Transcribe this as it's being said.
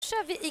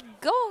kör vi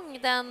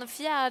igång den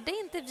 4:e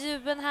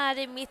intervjun här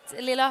i mitt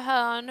lilla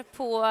hörn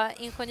på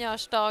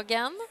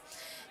Ingenjörsdagen.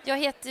 Jag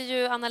heter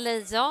ju Anna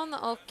Leijon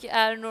och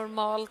är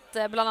normalt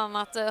bland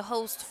annat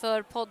host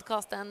för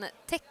podcasten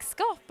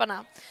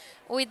Techskaparna.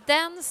 Och i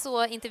den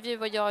så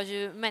intervjuar jag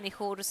ju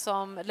människor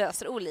som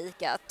löser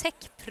olika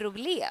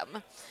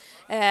techproblem.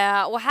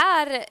 Och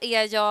här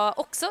är jag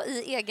också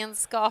i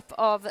egenskap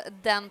av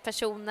den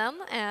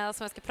personen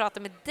som jag ska prata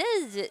med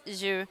dig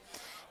ju,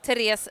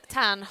 Therese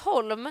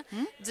Tärnholm.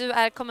 Du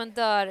är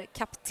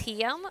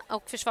kommendörkapten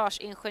och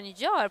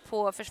försvarsingenjör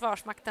på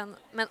Försvarsmakten,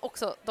 men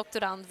också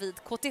doktorand vid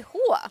KTH.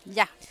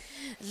 Ja.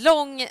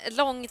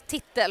 Lång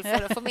titel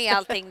för att få med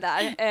allting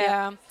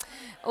där.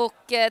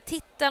 Och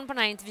titeln på den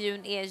här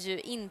intervjun är ju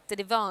Inte,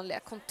 det vanliga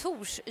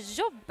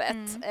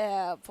kontorsjobbet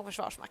på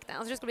Försvarsmakten.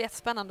 Så det ska bli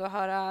jättespännande att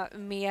höra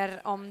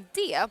mer om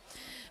det.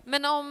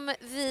 Men om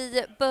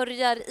vi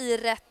börjar i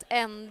rätt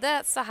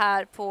ände så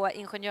här på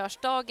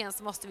Ingenjörsdagen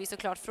så måste vi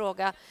såklart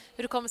fråga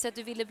hur det kommer sig att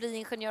du ville bli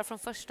ingenjör från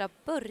första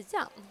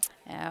början.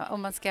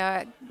 Om man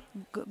ska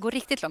gå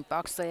riktigt långt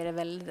bak så är det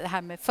väl det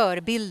här med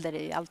förebilder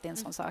är ju alltid en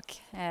sån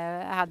sak.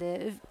 Jag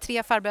hade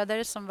 3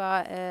 farbröder som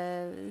var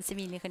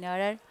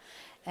civilingenjörer.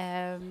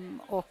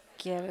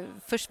 Och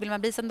först ville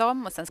man bli som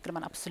dem och sen skulle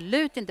man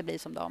absolut inte bli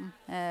som dem.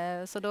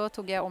 Så då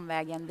tog jag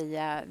omvägen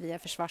via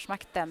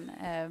Försvarsmakten.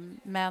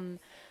 Men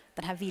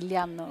den här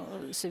viljan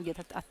och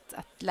suget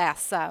att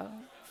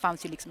läsa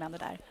fanns ju liksom ändå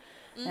där.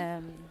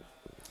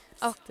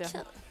 Okej.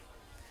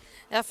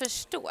 Jag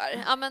förstår.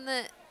 Ja,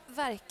 men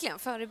verkligen,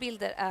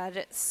 förebilder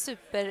är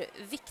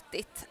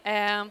superviktigt.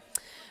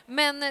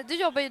 Men du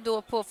jobbar ju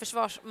då på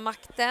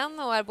Försvarsmakten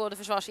och är både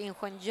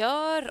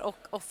försvarsingenjör och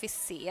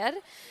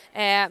officer.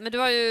 Men du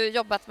har ju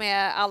jobbat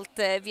med allt,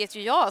 vet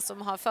ju jag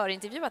som har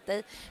förintervjuat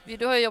dig.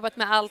 Du har ju jobbat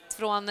med allt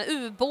från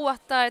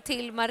ubåtar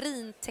till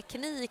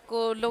marinteknik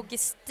och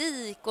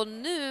logistik och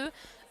nu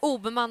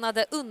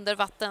obemannade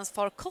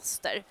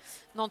undervattensfarkoster.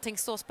 Någonting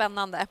så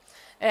spännande.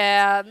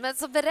 Men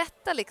så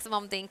berätta liksom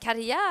om din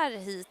karriär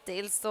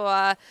hittills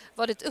och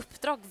vad ditt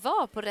uppdrag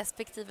var på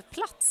respektive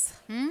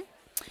plats.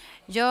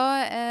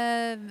 Jag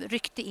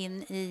ryckte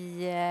in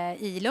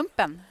i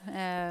lumpen,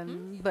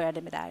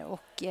 började med där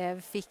och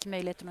fick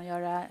möjligheten att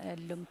göra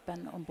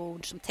lumpen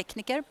ombord som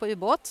tekniker på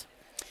ubåt.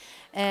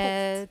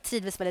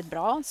 Tidvis väldigt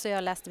bra, så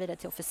jag läste vidare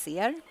till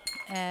officer.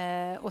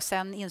 Och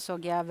sen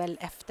insåg jag väl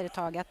efter ett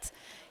tag att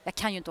jag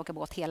kan ju inte åka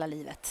båt hela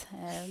livet.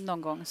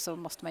 Någon gång så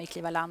måste man ju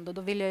kliva land och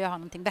då ville jag ha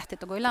någonting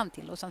vettigt att gå i land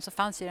till. Och sen så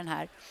fanns ju den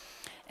här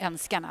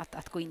önskan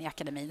att gå in i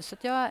akademin. Så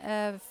att jag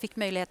fick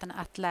möjligheten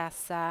att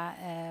läsa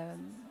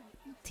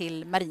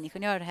till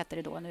mariningenjör hette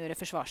det då, nu är det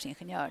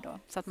försvarsingenjör då.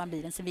 Så att man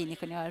blir en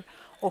civilingenjör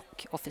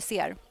och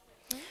officer.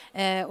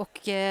 Och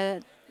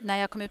när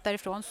jag kom ut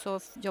därifrån så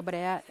jobbade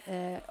jag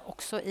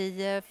också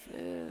i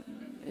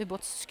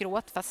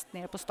ubåtsskrået fast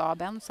nere på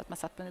staben så att man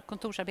satt på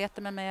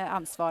kontorsarbete men med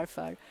ansvar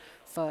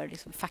för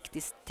liksom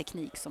faktisk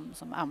teknik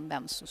som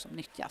används och som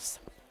nyttjas.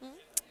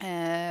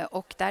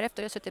 Och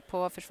därefter har jag suttit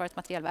på Försvarets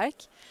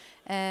materielverk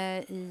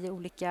i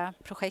olika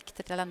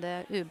projekt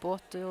gällande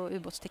ubåt och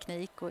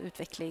ubåtsteknik och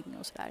utveckling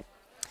och sådär.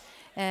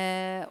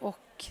 Och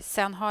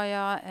sen har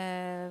jag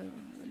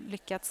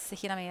lyckats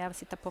hinna med att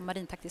sitta på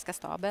marintaktiska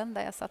staben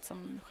där jag satt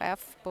som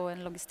chef på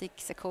en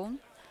logistiksektion.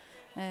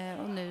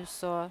 Och nu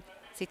så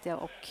sitter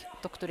jag och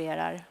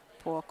doktorerar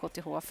på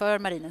KTH för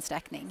marinens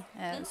räkning.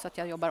 Så att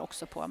jag jobbar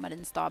också på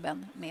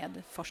marinstaben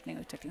med forskning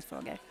och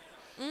utvecklingsfrågor.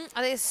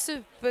 Ja, det är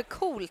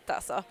supercoolt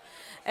alltså.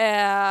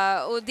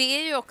 Och det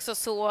är ju också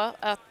så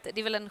att det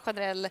är väl en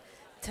generell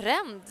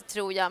trend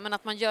tror jag, men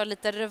att man gör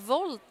lite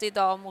revolt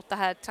idag mot det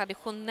här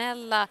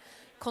traditionella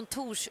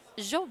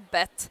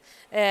kontorsjobbet.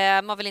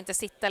 Man vill inte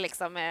sitta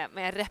liksom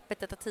med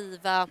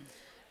repetitiva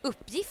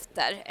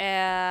uppgifter.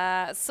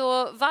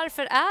 Så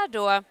varför är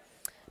då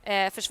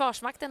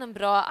Försvarsmakten en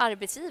bra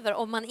arbetsgivare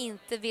om man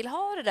inte vill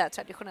ha det där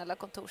traditionella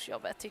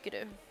kontorsjobbet, tycker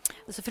du?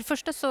 Alltså för det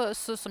första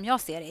så som jag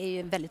ser är ju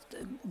en väldigt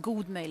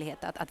god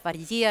möjlighet att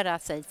variera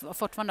sig och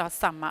fortfarande ha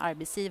samma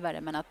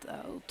arbetsgivare men att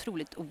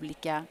otroligt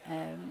olika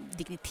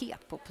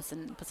dignitet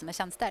på sina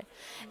tjänster.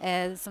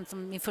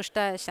 Som min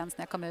första tjänst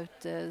när jag kom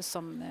ut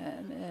som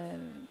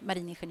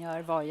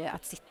mariningenjör var ju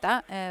att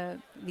sitta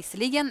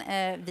visserligen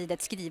vid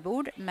ett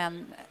skrivbord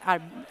men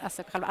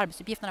alltså själva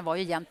arbetsuppgifterna var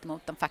ju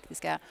gentemot de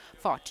faktiska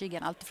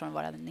fartygen, allt från att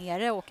vara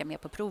nere, åka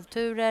med på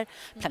provturer,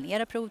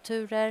 planera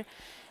provturer.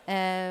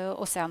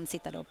 Och sen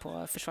sitta då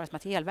på Försvarets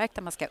materielverk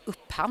där man ska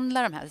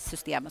upphandla de här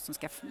systemen som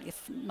ska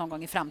någon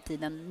gång i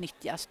framtiden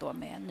nyttjas då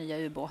med nya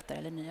ubåtar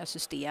eller nya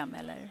system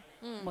eller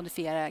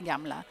modifiera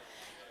gamla.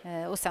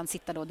 Och sen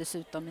sitta då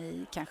dessutom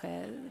i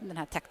kanske den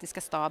här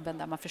taktiska staben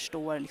där man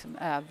förstår liksom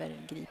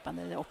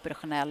övergripande, det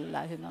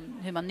operationella,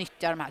 hur man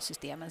nyttjar de här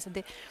systemen. Så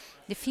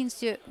det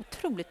finns ju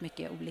otroligt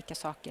mycket olika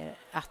saker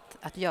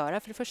att göra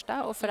för det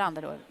första och för det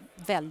andra då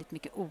väldigt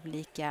mycket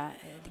olika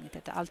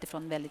digniteter. Allt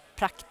ifrån väldigt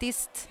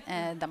praktiskt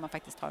där man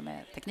faktiskt har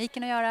med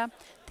tekniken att göra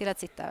till att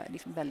sitta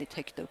liksom väldigt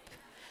högt upp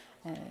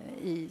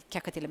i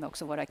kanske till och med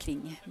också våra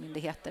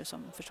kringmyndigheter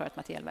som Försvarets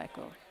materielverk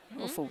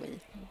och FOI.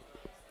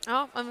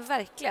 Ja, men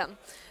verkligen.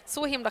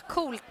 Så himla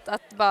coolt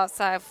att bara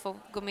så här få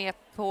gå med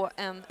på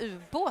en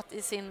ubåt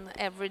i sin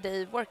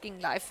everyday working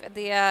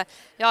life.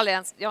 Jag har aldrig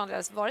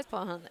ens varit på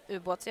en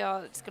ubåt, så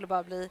jag skulle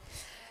bara bli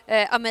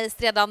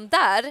amazed redan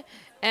där.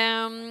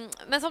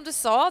 Men som du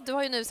sa, du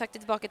har ju nu sagt dig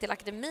tillbaka till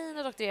akademin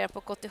och doktorerat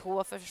på KTH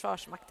för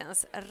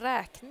Försvarsmaktens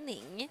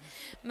räkning.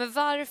 Men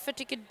varför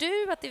tycker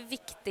du att det är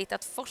viktigt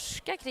att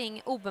forska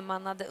kring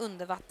obemannade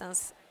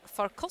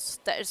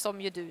undervattensfarkoster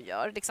som ju du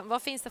gör? Liksom,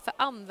 vad finns det för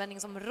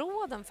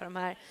användningsområden för de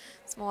här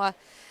små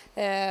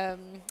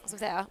som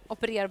säga,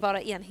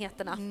 opererbara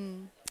enheterna?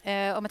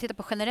 Om man tittar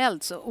på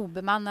generellt så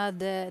obemannad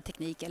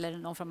teknik eller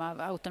någon form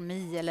av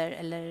autonomi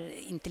eller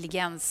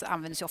intelligens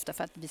används ju ofta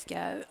för att vi ska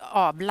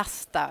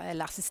avlasta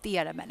eller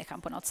assistera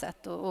människan på något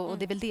sätt. Och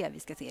det är väl det vi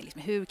ska se.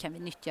 Liksom, hur kan vi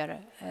nyttja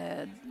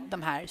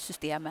de här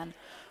systemen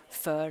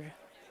för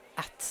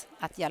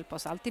att hjälpa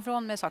oss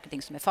alltifrån med saker och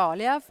ting som är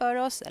farliga för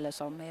oss eller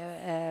som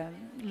är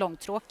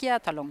långtråkiga,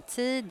 tar lång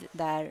tid,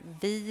 där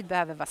vi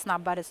behöver vara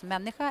snabbare som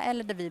människa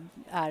eller där vi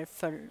är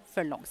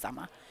för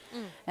långsamma.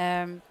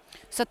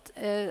 Så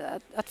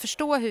att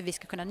förstå hur vi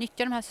ska kunna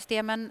nyttja de här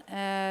systemen,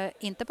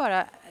 inte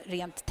bara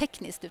rent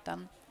tekniskt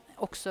utan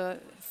också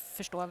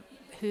förstå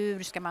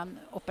hur ska man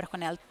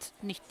operationellt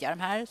nyttja de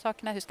här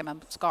sakerna, hur ska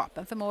man skapa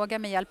en förmåga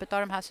med hjälp av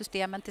de här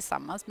systemen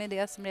tillsammans med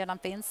det som redan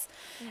finns.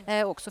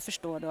 Också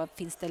förstå då,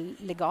 finns det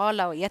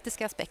legala och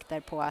etiska aspekter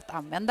på att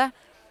använda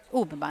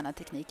obemannad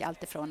teknik,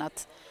 alltifrån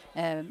att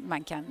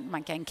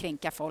man kan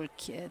kränka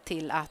folk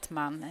till att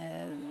man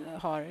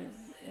har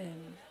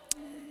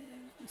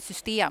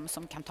system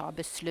som kan ta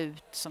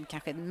beslut som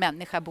kanske en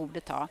människa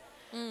borde ta.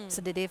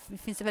 Så det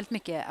finns väldigt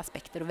mycket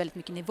aspekter och väldigt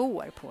mycket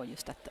nivåer på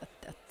just att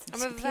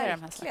diskutera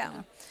de här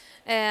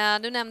sakerna.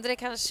 Du nämnde det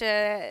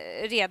kanske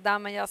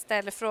redan, men jag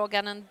ställer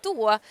frågan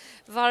ändå.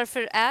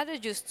 Varför är det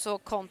just så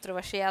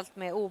kontroversiellt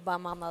med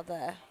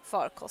obemannade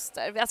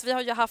farkoster? Alltså, vi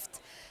har ju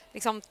haft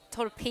liksom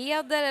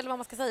torpeder eller vad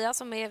man ska säga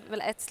som är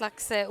väl ett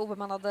slags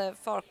obemannade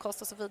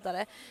farkost och så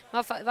vidare.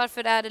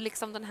 Varför är det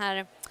liksom den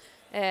här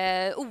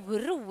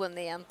oron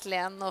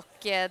egentligen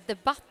och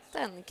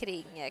debatten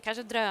kring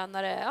kanske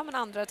drönare, men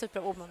andra typer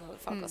av obemannade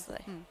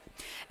farkoster?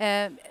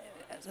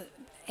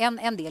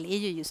 En del är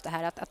ju just det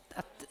här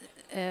att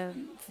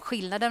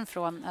skillnaden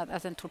från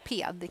alltså en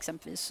torped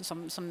exempelvis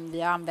som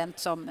vi har använt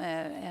som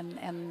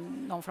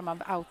någon form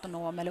av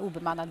autonom eller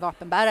obemannad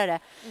vapenbärare.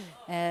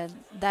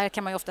 Där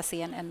kan man ju ofta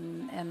se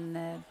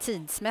en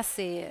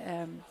tidsmässig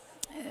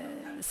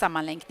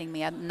sammanlänkning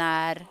med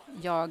när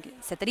jag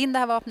sätter in det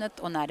här vapnet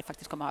och när det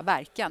faktiskt kommer att ha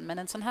verkan. Men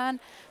en sån här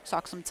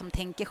sak som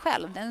tänker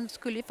själv, den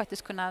skulle ju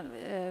faktiskt kunna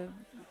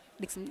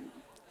liksom,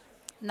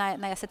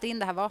 när jag sätter in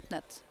det här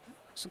vapnet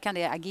så kan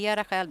det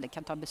agera själv, det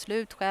kan ta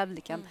beslut själv,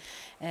 det kan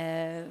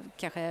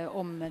kanske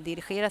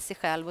omdirigera sig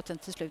själv och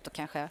till slut och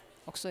kanske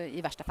också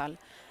i värsta fall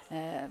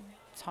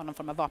ha någon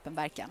form av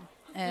vapenverkan.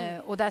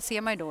 Och där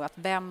ser man ju då att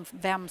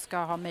vem ska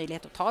ha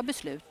möjlighet att ta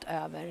beslut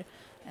över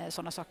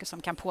sådana saker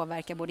som kan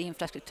påverka både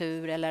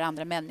infrastruktur eller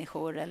andra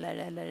människor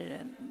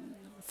eller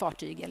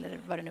fartyg eller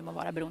vad det nu må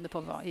vara beroende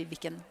på i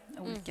vilken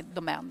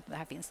domän det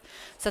här finns.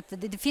 Så att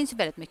det finns ju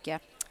väldigt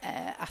mycket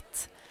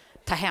att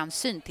ta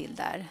hänsyn till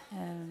där.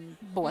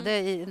 Både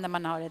när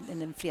man har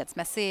en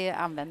fredsmässig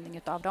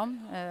användning av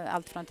dem.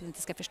 Allt från att det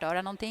inte ska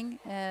förstöra någonting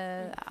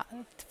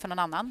för någon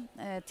annan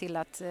till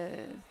att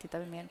titta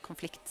på mer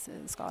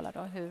konfliktskala.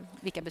 Då,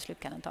 vilka beslut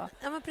kan den ta?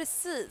 Ja, men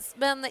precis.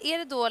 Men är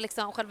det då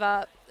liksom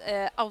själva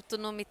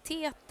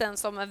autonomiteten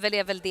som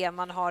är väl det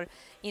man har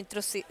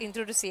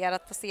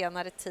introducerat på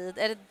senare tid?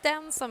 Är det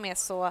den som är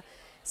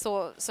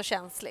så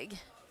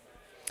känslig?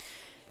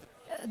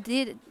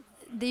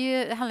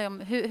 Det handlar om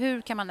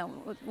hur kan man,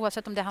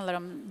 oavsett om det handlar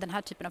om den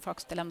här typen av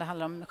farkost eller om det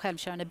handlar om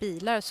självkörande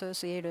bilar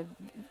så är det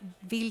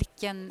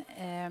vilken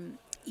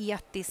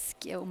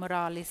etisk och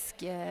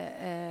moralisk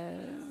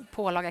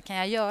pålaga kan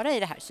jag göra i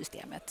det här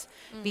systemet?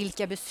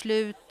 Vilka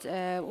beslut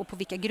och på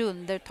vilka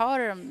grunder tar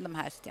de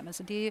här systemen?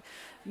 Så det är ju,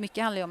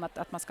 mycket handlar om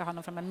att man ska ha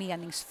någon form av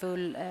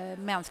meningsfull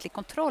mänsklig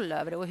kontroll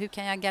över det. Och hur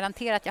kan jag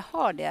garantera att jag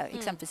har det?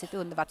 Exempelvis ett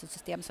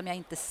undervattenssystem som jag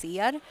inte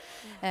ser.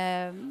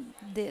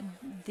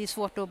 Det är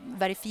svårt att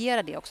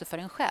verifiera det också för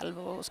en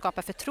själv och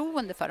skapa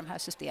förtroende för de här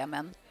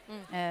systemen.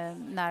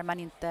 När man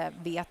inte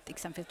vet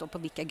exempelvis då på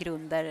vilka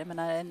grunder, jag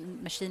menar,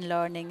 machine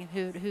learning,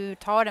 hur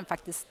tar den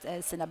faktiskt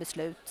sina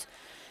beslut?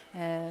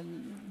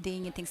 Det är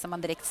ingenting som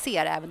man direkt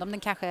ser, även om den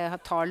kanske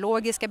tar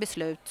logiska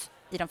beslut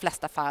i de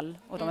flesta fall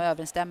och de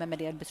överensstämmer med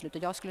det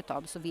beslutet jag skulle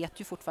ta, så vet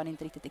ju fortfarande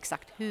inte riktigt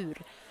exakt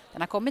hur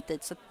den har kommit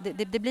dit. Så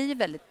det blir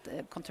väldigt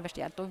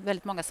kontroversiellt och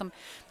väldigt många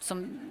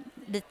som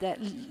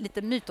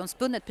lite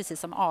mytomspunnet, precis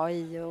som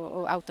AI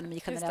och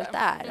autonomi generellt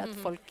är.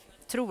 Att folk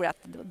tror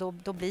att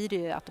då blir det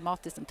ju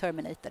automatiskt en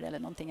Terminator eller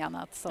någonting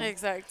annat. Som...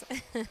 Exakt.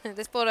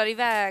 Det spårar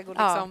iväg och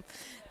liksom,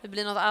 det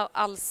blir något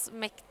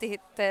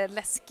allsmäktigt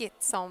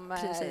läskigt som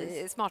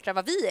smartare än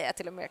vad vi är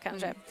till och med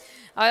kanske.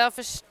 Ja, jag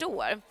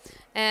förstår.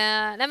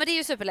 Nej, men det är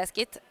ju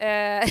superläskigt.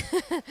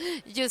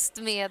 Just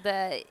med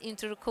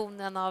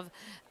introduktionen av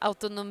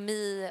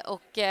autonomi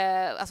och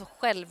alltså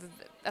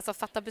alltså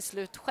fatta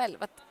beslut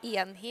själv, att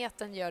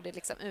enheten gör det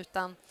liksom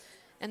utan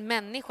en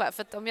människa.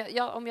 För att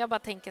om jag bara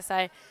tänker så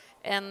här,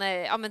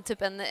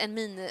 typ en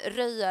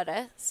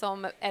minröjare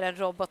som är en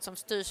robot som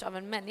styrs av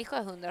en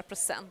människa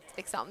 100%.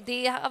 Liksom.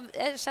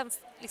 Det känns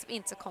liksom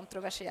inte så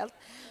kontroversiellt.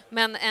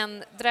 Men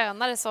en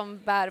drönare som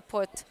bär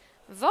på ett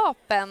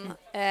vapen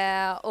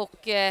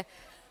och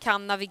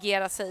kan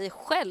navigera sig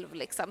själv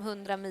liksom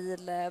 100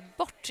 mil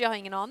bort, jag har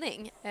ingen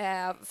aning,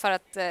 för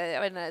att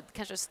jag vet inte,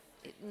 kanske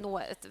nå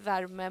ett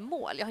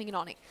värmemål, jag har ingen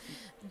aning.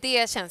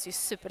 Det känns ju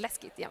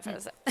superläskigt i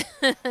jämförelse.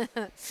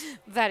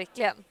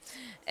 Verkligen.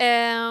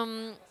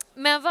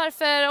 Men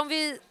varför, om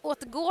vi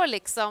återgår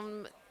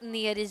liksom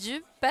ner i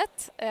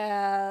djupet,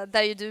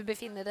 där ju du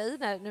befinner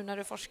dig nu när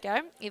du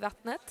forskar i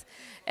vattnet.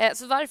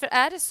 Så varför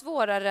är det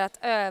svårare att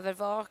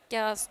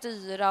övervaka,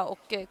 styra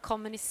och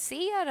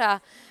kommunicera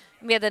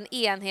med en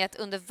enhet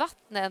under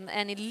vattnen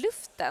än i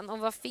luften? Och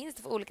vad finns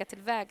det för olika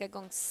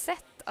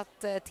tillvägagångssätt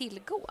att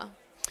tillgå?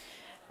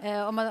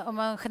 Om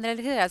man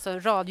generaliserar, alltså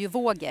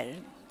radiovågor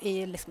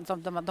är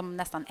liksom, de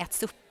nästan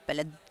äts upp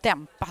eller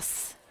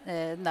dämpas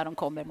när de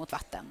kommer mot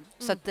vatten.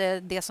 Så att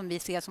det som vi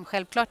ser som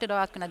självklart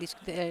idag, att kunna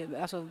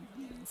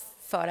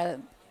föra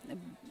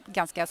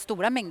ganska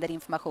stora mängder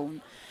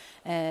information,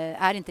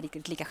 är inte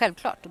riktigt lika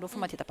självklart, och då får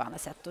man titta på andra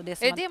sätt. Och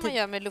det är det man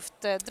gör med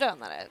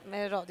luftdrönare,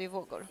 med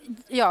radiovågor?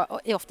 Ja,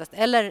 oftast.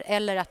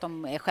 Eller att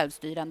de är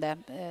självstyrande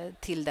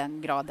till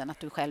den graden att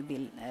du själv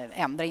vill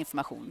ändra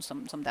information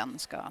som den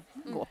ska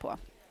gå på.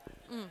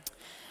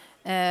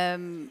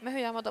 Men hur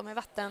gör man då med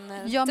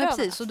vattendrönare? Ja, men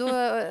precis. Och då,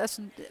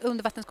 alltså,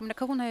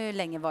 undervattenskommunikation har ju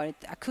länge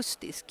varit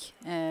akustisk.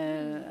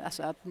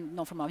 Alltså att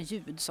någon form av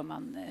ljud som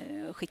man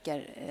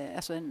skickar,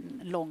 alltså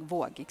en lång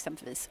våg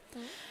exempelvis.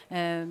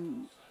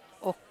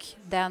 Och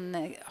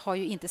den har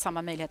ju inte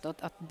samma möjlighet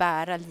att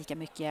bära lika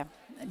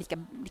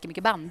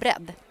mycket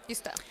bandbredd.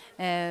 Just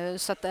det.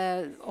 Så att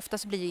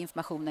oftast blir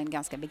informationen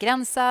ganska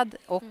begränsad,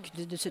 och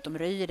du dessutom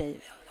röjer dig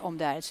om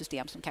det är ett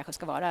system som kanske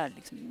ska vara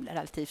liksom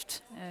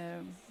relativt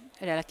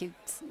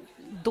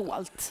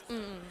dolt.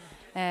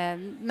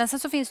 Men sen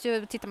så finns det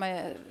ju, tittar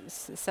man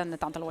sen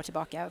ett antal år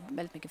tillbaka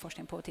väldigt mycket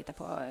forskning på att titta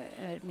på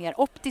mer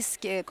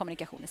optisk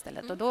kommunikation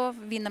istället. Och då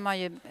vinner man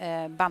ju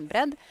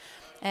bandbredd.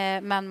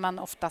 Men man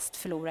oftast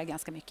förlorar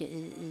ganska mycket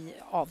i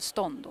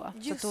avstånd.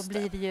 Så då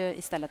blir det ju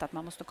istället att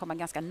man måste komma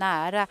ganska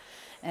nära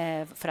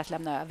för att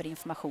lämna över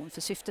information.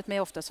 För syftet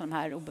med ofta de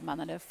här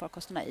obemannade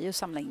farkosterna är ju att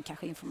samla in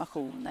kanske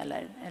information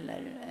eller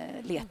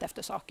leta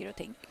efter saker och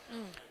ting.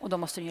 Och då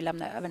måste den ju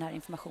lämna över den här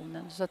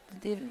informationen. Så att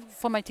det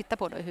får man ju titta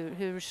på då.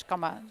 Hur ska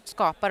man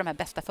skapa de här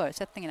bästa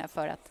förutsättningarna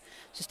för att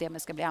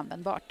systemet ska bli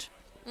användbart?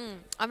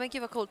 Ja, men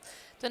gud vad coolt.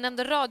 Du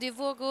nämnde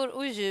radiovågor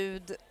och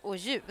ljud och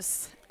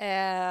ljus.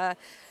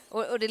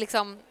 Och det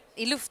liksom,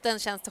 i luften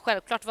känns det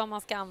självklart vad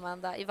man ska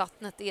använda. I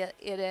vattnet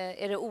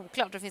är det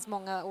oklart. Det finns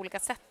många olika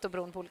sätt och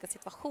beroende på olika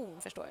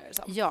situation, förstår jag det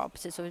som. Ja,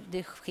 precis. Och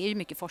det sker ju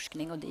mycket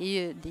forskning, och det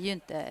är ju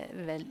inte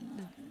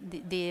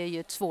det är ju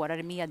ett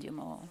svårare medium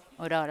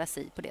att röra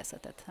sig på det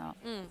sättet. Ja.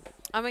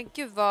 Ja, men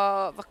gud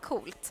vad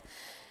coolt.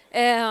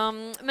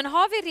 Men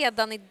har vi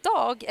redan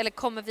idag, eller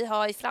kommer vi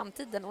ha i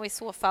framtiden, och i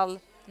så fall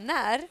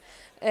när,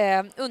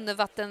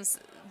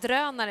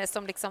 undervattensdrönare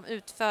som liksom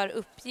utför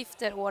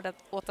uppgifter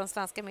åt den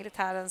svenska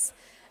militärens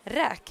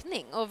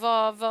räkning? Och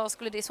vad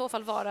skulle det i så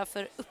fall vara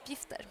för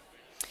uppgifter?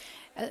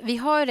 Vi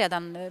har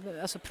redan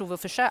prov och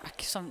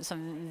försök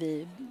som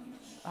vi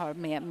har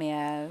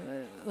med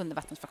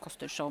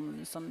undervattensfarkoster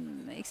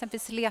som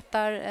exempelvis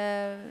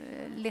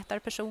letar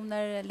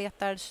personer,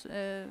 letar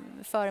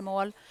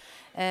föremål.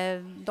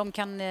 De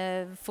kan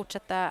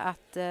fortsätta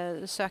att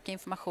söka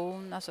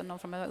information, alltså någon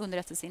form av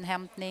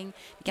underrättelseinhämtning.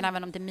 Vi kan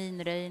använda dem till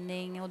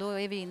minröjning, och då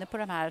är vi inne på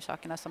de här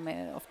sakerna som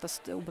är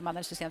oftast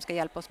obemannade system ska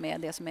hjälpa oss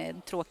med. Det som är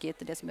tråkigt,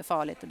 det som är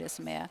farligt och det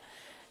som är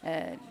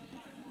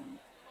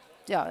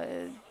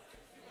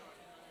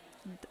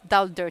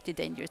dull, dirty,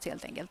 dangerous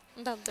helt enkelt.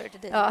 Dull, dirty,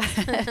 dangerous.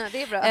 Ja.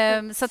 Det är bra.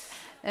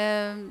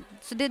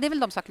 Så det är väl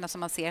de sakerna som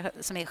man ser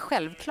som är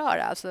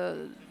självklara. Alltså,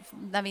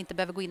 när vi inte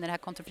behöver gå in i det här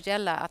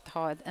kontroversiella, att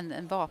ha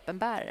en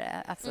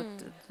vapenbärare. Alltså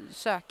att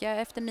söka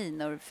efter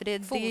minor.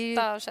 För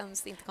Fota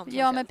känns inte kontroversiellt.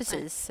 Ja, men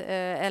precis.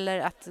 Eller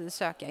att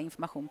söka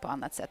information på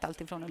annat sätt.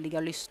 Alltifrån att ligga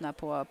och lyssna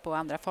på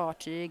andra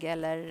fartyg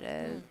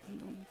eller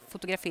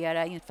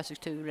fotografera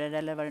infrastrukturer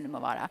eller vad det nu må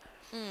vara.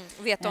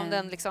 Vet om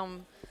den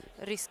liksom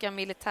ryska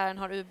militären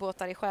har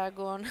ubåtar i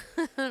skärgården.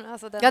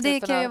 Alltså ja, det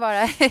kan ju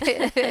vara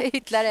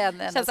ytterligare en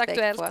känns aspekt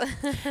aktuellt. På.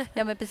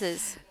 Ja, men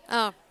precis.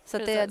 Ja, så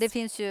det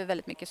finns ju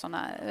väldigt mycket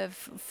sådana.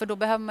 För då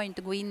behöver man ju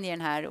inte gå in i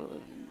den här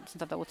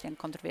återigen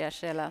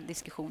kontroversiella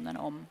diskussionen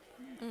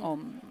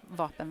om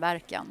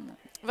vapenverkan.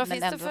 Vad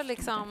finns det för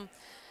liksom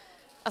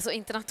alltså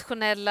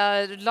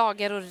internationella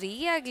lagar och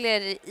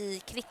regler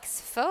i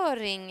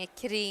krigsföring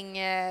kring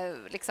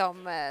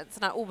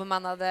såna här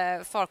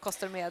obemannade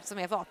farkoster som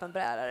är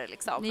vapenbärare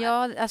liksom?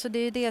 Ja, alltså det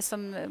är ju det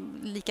som,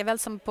 lika väl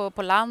som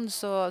på land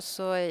så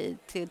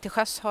till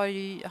sjöss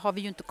har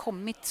vi ju inte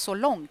kommit så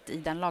långt i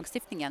den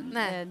lagstiftningen.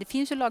 Det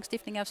finns ju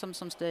lagstiftningar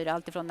som styr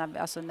allt ifrån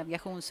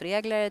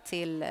navigationsregler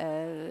till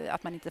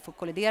att man inte får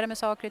kollidera med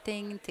saker och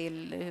ting,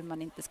 till hur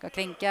man inte ska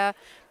kränka,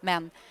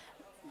 men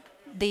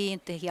det är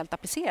inte helt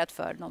applicerat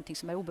för någonting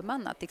som är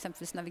obemannat.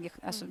 Exempelvis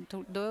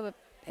då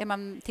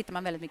tittar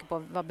man väldigt mycket på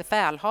vad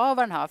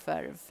befälhavaren har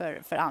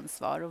för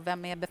ansvar, och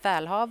vem är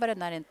befälhavare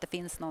när det inte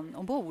finns någon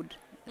ombord.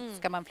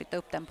 Ska man flytta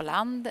upp den på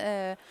land?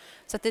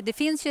 Så att det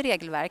finns ju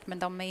regelverk, men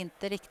de är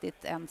inte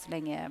riktigt än så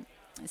länge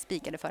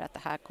spikade för att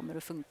det här kommer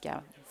att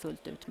funka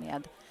fullt ut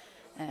med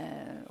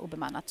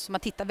obemannat. Så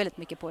man tittar väldigt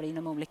mycket på det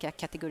inom olika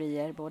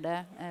kategorier,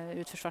 både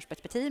ur ett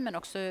försvarsperspektiv men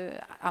också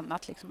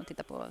annat, liksom att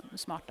titta på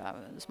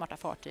smarta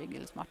fartyg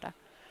eller smarta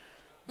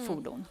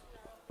fordon.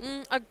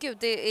 Gud,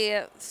 det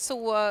är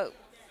så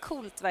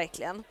coolt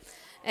verkligen.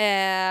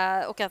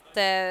 Och att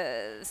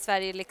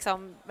Sverige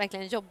liksom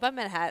verkligen jobbar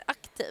med det här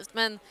aktivt.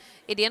 Men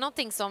är det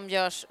någonting som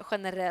görs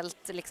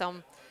generellt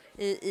liksom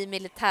i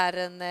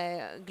militären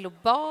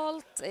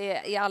globalt?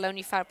 Är alla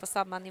ungefär på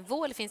samma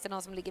nivå, eller finns det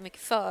någon som ligger mycket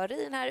före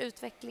i den här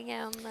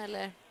utvecklingen?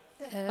 Eller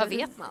vad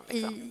vet man?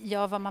 Liksom?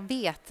 Ja, vad man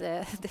vet.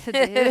 Det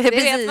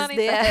vet man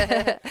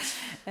inte.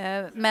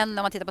 Men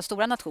om man tittar på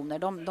stora nationer,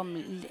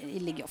 de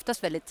ligger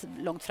oftast väldigt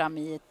långt fram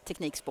i ett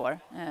teknikspår.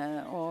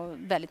 Och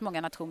väldigt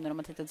många nationer, om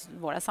man tittar på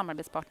våra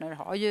samarbetspartner,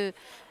 har ju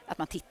att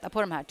man tittar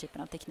på de här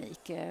typen av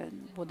teknik.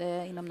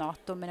 Både inom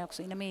NATO men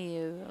också inom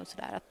EU och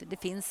sådär. Att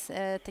det finns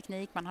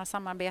teknik, man har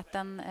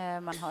samarbeten,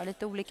 man har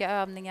lite olika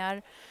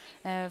övningar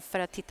för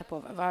att titta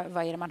på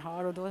vad är det man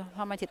har. Och då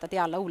har man tittat i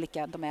alla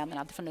olika domäner,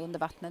 allt från under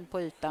vattnet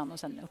på ytan och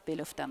sen uppe i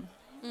luften.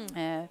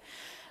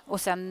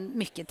 Och sen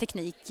mycket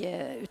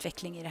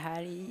teknikutveckling i det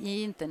här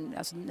är inte en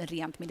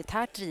rent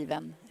militärt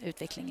driven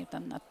utveckling,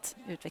 utan att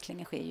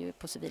utvecklingen sker ju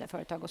på civila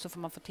företag, och så får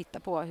man få titta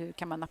på hur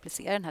kan man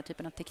applicera den här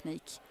typen av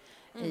teknik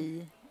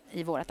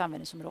i vårt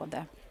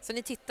användningsområde. Så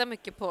ni tittar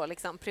mycket på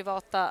liksom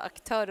privata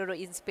aktörer och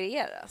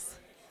inspireras?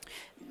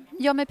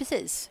 Ja, men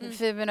precis.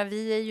 För jag menar,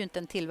 vi är ju inte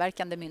en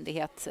tillverkande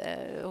myndighet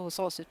hos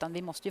oss, utan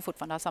vi måste ju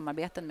fortfarande ha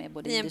samarbeten med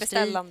både industri...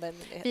 en beställande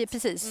myndighet.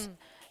 Precis.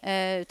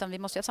 Utan vi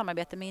måste ha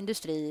samarbete med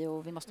industri,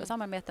 och vi måste ha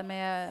samarbete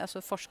med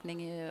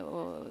forskning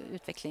och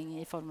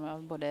utveckling i form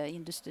av både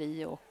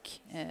industri och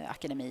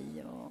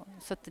akademi.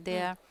 Så att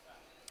det...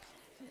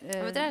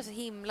 Men det är så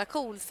himla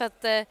coolt, för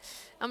att det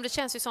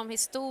känns ju som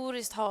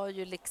historiskt har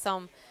ju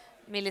liksom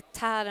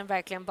militären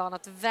verkligen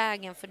banat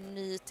vägen för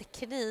ny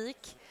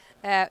teknik,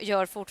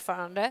 gör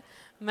fortfarande.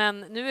 Men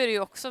nu är det ju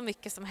också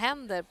mycket som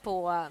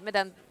händer med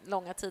den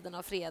långa tiden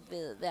av fred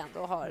vi ändå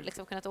har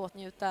liksom kunnat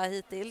åtnjuta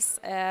hittills.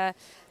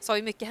 Så har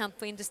ju mycket hänt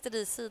på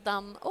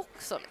industrisidan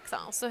också. Liksom.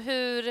 Så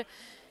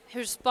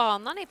hur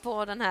spanar ni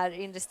på den här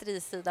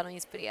industrisidan och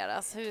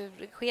inspireras?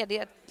 Hur sker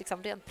det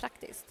liksom rent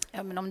praktiskt?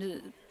 Ja,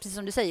 men precis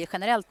som du säger,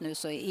 generellt nu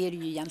så är det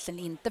ju egentligen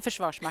inte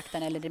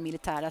Försvarsmakten eller det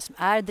militära som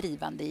är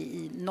drivande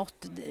i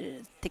något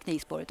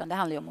teknikspår, utan det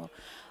handlar ju om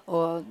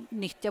att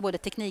nyttja både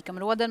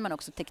teknikområden men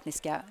också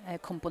tekniska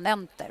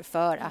komponenter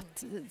för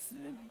att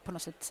på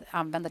något sätt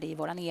använda det i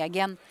vår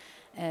egen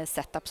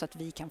setup, så att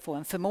vi kan få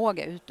en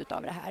förmåga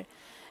utav det här.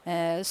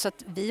 Så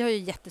att vi har ju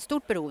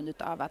jättestort beroende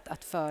av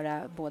att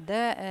föra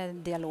både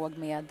dialog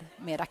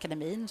med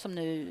akademin, som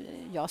nu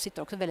jag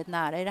sitter också väldigt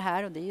nära i det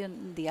här, och det är ju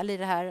en del i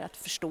det här att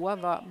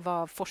förstå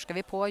vad forskar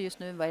vi på just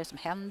nu, vad är det som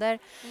händer.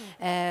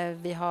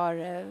 Vi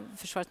har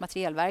Försvarets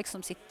materielverk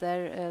som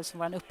sitter som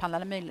vår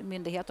upphandlande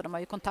myndighet, och de har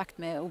ju kontakt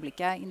med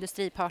olika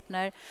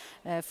industripartner.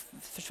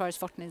 Försvarets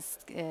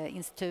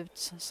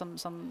forskningsinstitut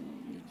som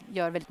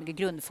gör väldigt mycket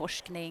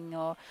grundforskning,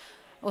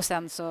 och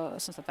sen så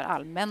som sagt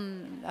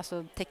allmän,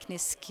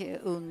 teknisk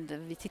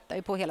vi tittar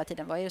ju på hela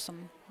tiden, vad är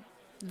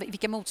det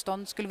vilka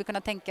motstånd skulle vi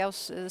kunna tänka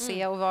oss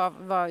se, och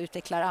vad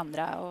utvecklar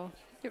andra. Och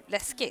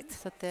läskigt.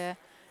 Så att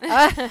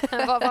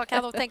vad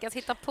kan de tänkas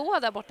hitta på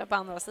där borta på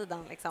andra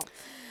sidan liksom?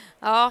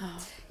 Ja,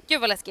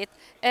 gud vad läskigt.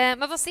 Men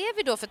vad ser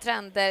vi då för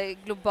trender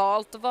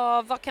globalt, och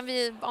vad kan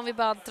vi, om vi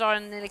bara drar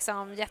en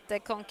liksom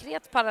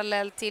jättekonkret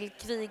parallell till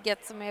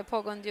kriget som är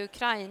pågående i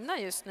Ukraina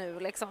just nu,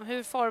 liksom,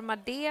 hur formar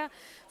det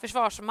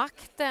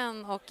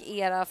Försvarsmakten och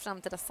era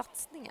framtida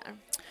satsningar?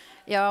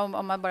 Ja,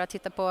 om man bara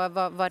tittar på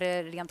vad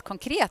det rent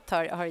konkret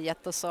har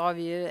gett oss, så har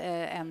vi ju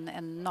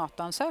en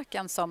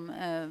NATO-ansökan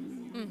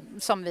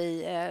som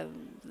vi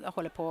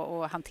håller på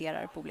och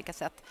hanterar på olika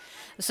sätt.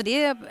 Så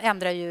det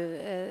ändrar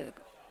ju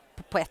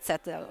på ett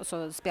sätt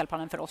så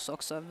spelplanen för oss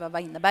också.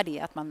 Vad innebär det?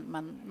 Att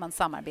man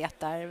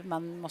samarbetar,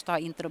 man måste ha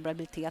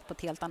interoperabilitet på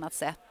ett helt annat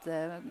sätt,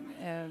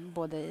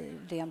 både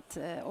rent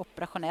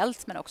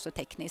operationellt men också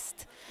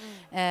tekniskt.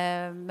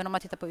 Men om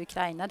man tittar på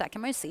Ukraina, där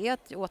kan man ju se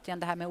att återigen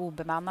det här med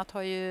obemannat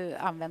har ju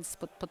använts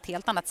på ett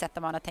helt annat sätt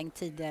än man har tänkt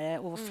tidigare,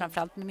 och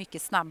framförallt med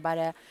mycket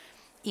snabbare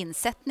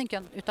insättning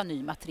utav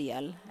ny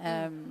materiell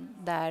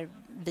där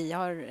vi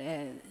har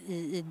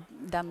i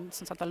den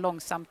som sagt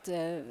långsamt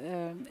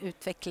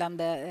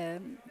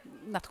utvecklande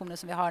nationen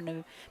som vi har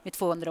nu med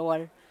 200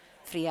 år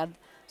fred,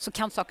 så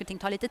kan saker och ting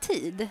ta lite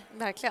tid.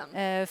 Verkligen.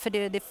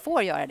 För det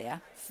får göra det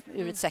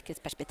ur ett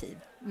säkerhetsperspektiv.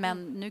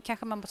 Men nu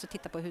kanske man måste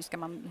titta på hur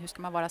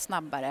ska man vara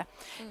snabbare.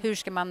 Hur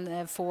ska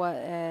man få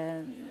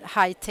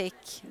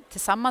high-tech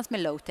tillsammans med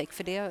low-tech?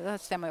 För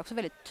det ser man också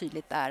väldigt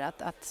tydligt där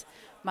att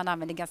man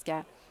använder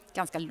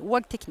ganska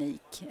låg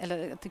teknik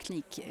eller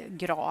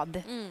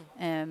teknikgrad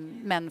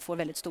men får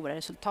väldigt stora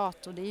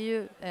resultat. Och det är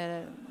ju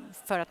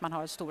för att man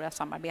har stora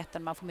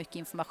samarbeten, man får mycket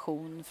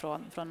information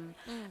från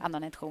andra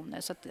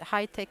nationer. Så att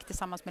high-tech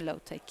tillsammans med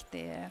low-tech,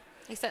 det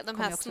exakt, de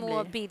här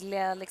små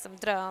billiga liksom,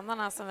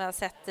 drönarna som vi har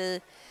sett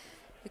i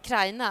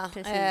Ukraina.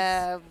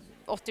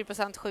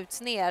 80%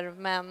 skjuts ner,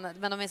 men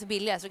de är så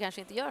billiga så det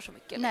kanske inte gör så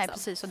mycket. Nej, liksom.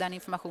 precis. Och den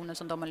informationen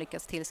som de har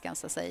lyckats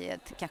tillskansa sig är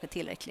kanske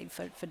tillräcklig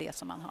för det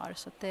som man har.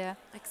 Så att det...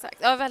 Exakt.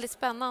 Ja, väldigt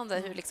spännande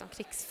hur liksom,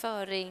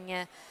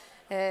 krigsföring,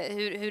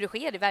 hur det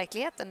sker i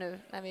verkligheten nu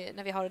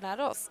när vi har det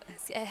nära oss.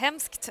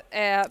 Hemskt,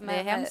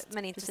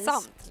 men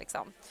intressant.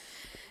 Liksom.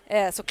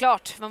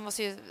 Såklart, man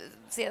måste ju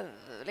se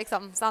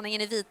liksom,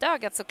 sanningen i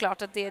vitögat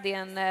såklart att det är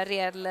en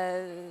reell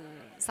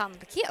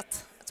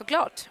sannolikhet.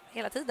 Såklart,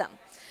 hela tiden.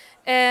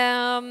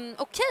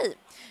 Okej,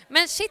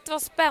 men shit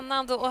vad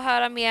spännande att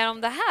höra mer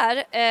om det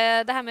här.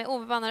 Det här med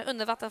obemannade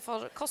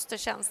undervattensfarkoster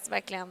känns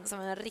verkligen som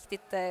en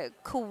riktigt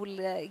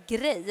cool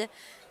grej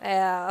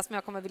som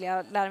jag kommer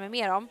vilja lära mig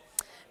mer om.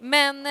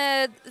 Men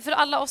för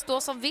alla oss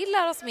då som vill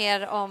lära oss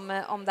mer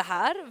om det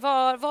här,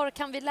 var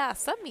kan vi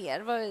läsa mer?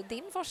 Vad är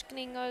din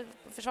forskning och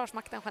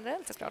Försvarsmakten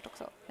generellt såklart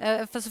också?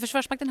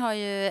 Försvarsmakten har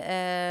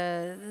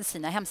ju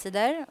sina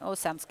hemsidor och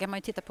sen ska man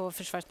ju titta på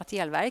Försvarets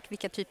materielverk,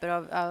 vilka typer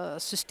av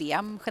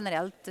system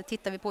generellt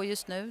tittar vi på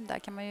just nu. Där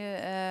kan man ju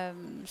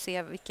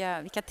se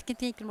vilka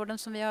teknikområden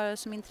som vi har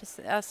som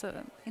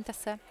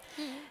intresse.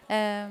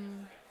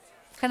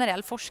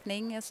 Generell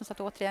forskning, som sagt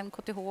återigen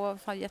KTH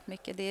har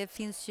jättemycket. Det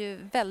finns ju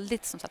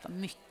väldigt som sagt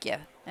mycket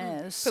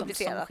som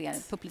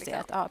sker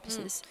publicerat. Ja,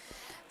 precis.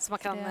 Så man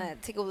kan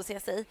tillgodose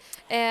sig.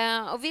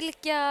 Och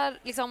vilka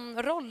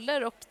liksom,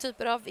 roller och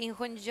typer av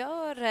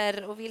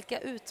ingenjörer och vilka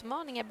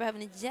utmaningar behöver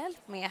ni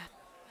hjälp med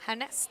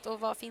härnäst och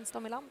var finns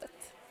de i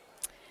landet?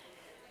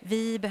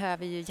 Vi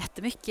behöver ju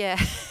jättemycket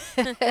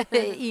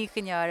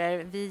ingenjörer.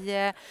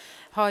 Vi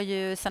har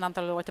ju sedan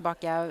antal år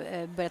tillbaka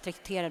börjat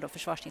rekrytera då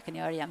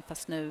försvarsingenjörer igen,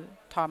 fast nu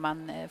tar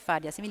man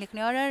färdiga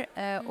civilingenjörer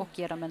och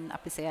ger dem en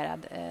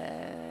applicerad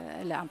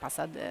eller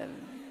anpassad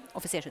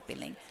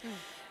officersutbildning.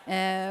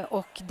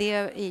 Och det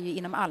är ju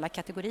inom alla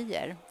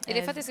kategorier. Är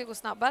det för att det ska gå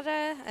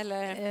snabbare?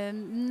 Eller?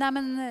 Nej,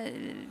 men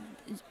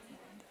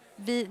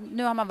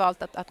nu har man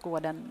valt att gå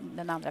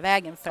den andra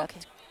vägen för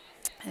att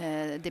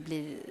det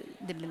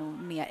blir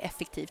nog mer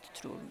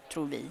effektivt,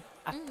 tror vi,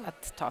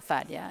 att ta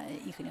färdiga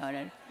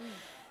ingenjörer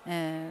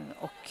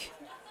och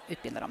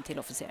utbilda dem till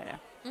officerare.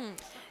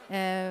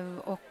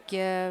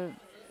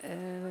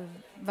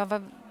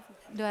 Vad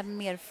du hade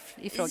mer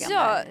i frågan?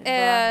 Ja,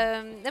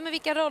 men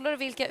vilka roller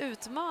och vilka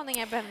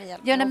utmaningar behöver ni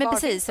hjälp med? Ja, nej, men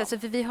precis. Alltså,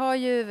 för vi har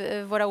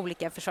ju våra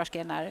olika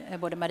försvarsgrenar,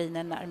 både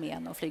marinen,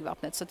 armén och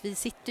flygvapnet. Så att vi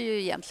sitter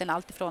ju egentligen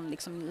alltifrån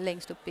liksom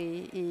längst upp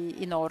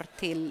i norr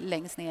till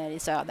längst ner i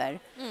söder.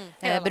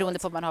 Beroende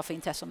på vad man har för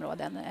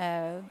intresseområden.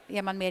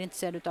 Är man mer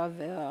intresserad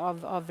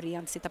av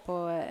rent sitta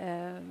på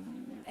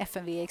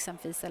FMV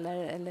exempelvis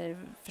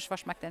eller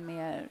Försvarsmakten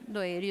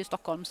då är det ju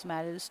Stockholm som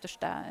är det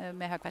största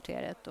med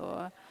högkvarteret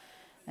och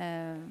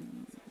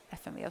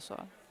FMV och så.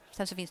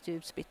 Sen så finns det ju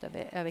utspritt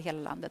över hela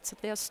landet, så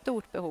att vi har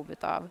stort behov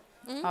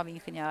av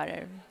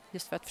ingenjörer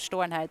just för att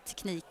förstå den här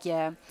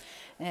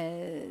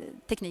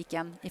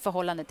tekniken i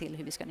förhållande till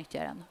hur vi ska nyttja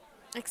den.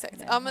 Exakt.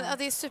 Ja, men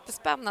det är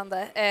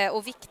superspännande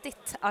och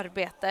viktigt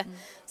arbete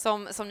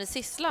som ni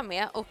sysslar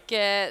med och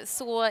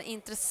så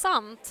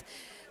intressant.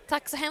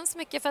 Tack så hemskt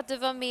mycket för att du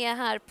var med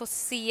här på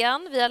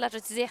scen. Vi har lärt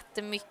oss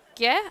jättemycket.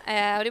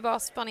 Och det är bara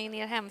att spana in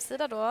er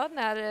hemsida då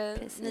när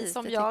ni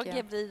som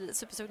jag blir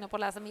supersugna på att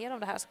läsa mer om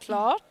det här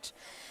såklart.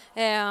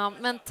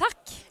 Men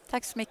tack!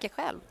 Tack så mycket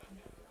själv.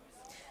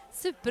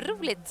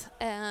 Superroligt.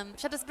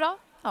 Kändes bra?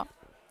 Ja.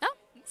 Ja,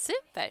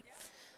 super.